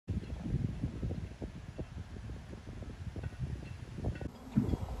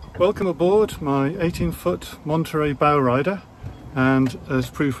Welcome aboard my 18-foot Monterey Bowrider, and as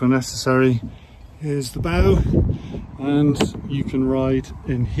proof when necessary, here's the bow and you can ride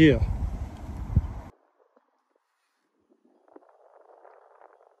in here.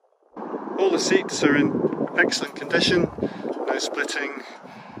 All the seats are in excellent condition, no splitting,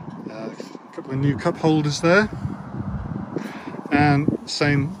 a couple of new cup holders there, and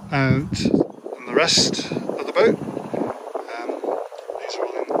same out on the rest of the boat. These are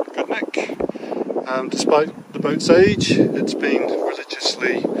all in good nick. Despite the boat's age, it's been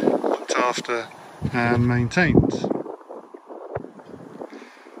religiously looked after and maintained.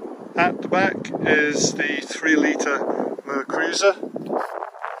 At the back is the 3-litre Cruiser, about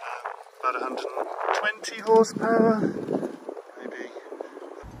 120 horsepower, maybe.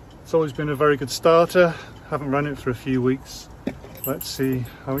 It's always been a very good starter. Haven't run it for a few weeks. Let's see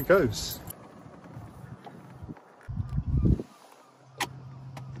how it goes.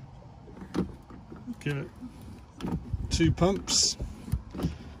 Give it 2 pumps,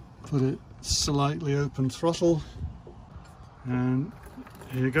 put it slightly open throttle, and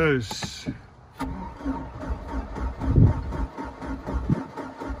here goes.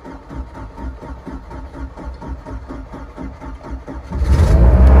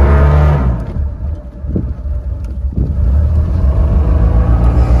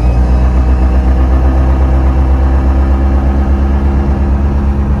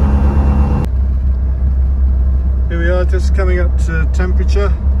 Just coming up to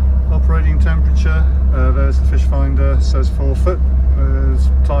temperature, operating temperature. There's the fish finder, says 4 foot. There's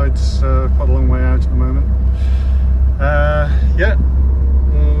tides quite a long way out at the moment.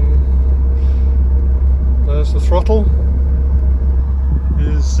 There's the throttle.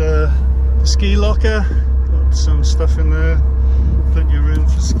 Here's the ski locker, got some stuff in there, plenty of room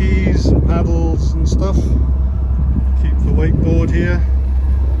for skis and paddles and stuff. Keep the wakeboard here.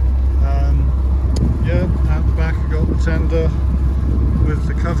 Out the back I've got the tender with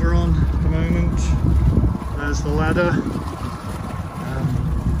the cover on at the moment. There's the ladder.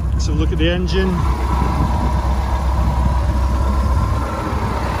 So look at the engine.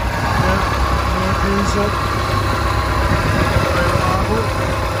 Pins up.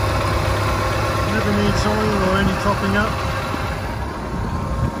 Never needs oil or any topping up.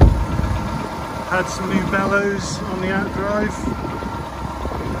 Had some new bellows on the outdrive.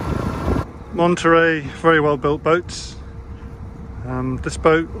 Monterey, very well built boats. This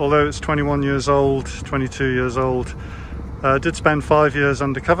boat, although it's 21 years old, 22 years old, did spend 5 years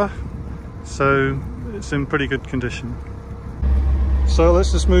undercover, so it's in pretty good condition. So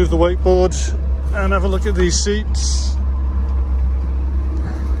let's just move the wakeboard and have a look at these seats.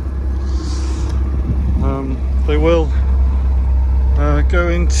 They will go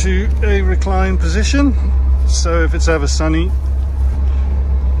into a recline position, so if it's ever sunny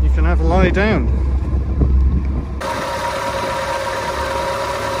you can have a lie down.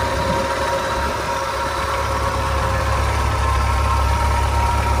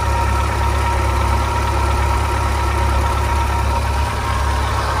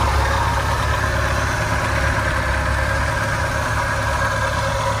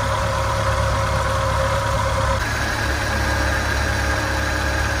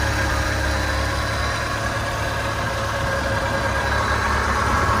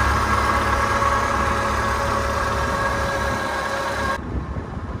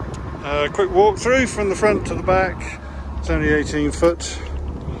 Quick walkthrough from the front to the back. It's only 18 foot,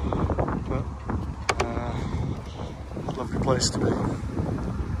 but lovely place to be.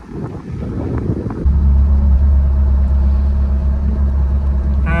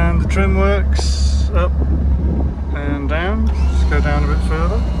 And the trim works up and down. Just go down a bit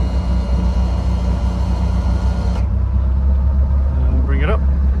further. And bring it up.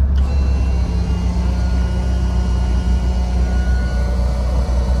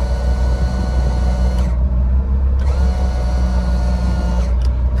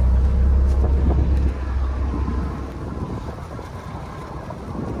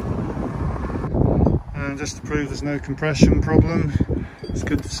 And just to prove there's no compression problem, it's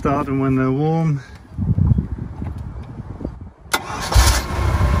good to start them when they're warm.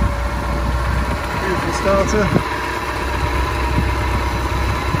 Beautiful starter.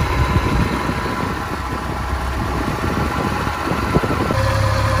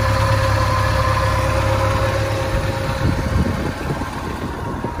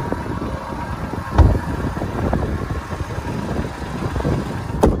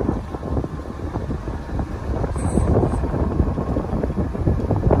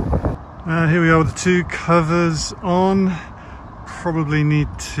 Here we are with the 2 covers on. Probably need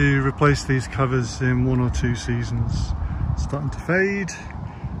to replace these covers in 1 or 2 seasons. Starting to fade.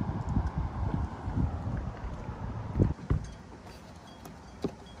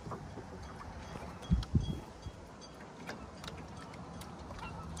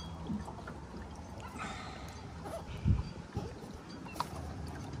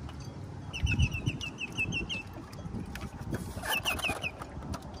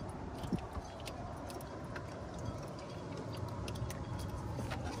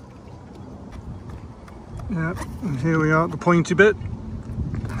 Yeah, and here we are at the pointy bit.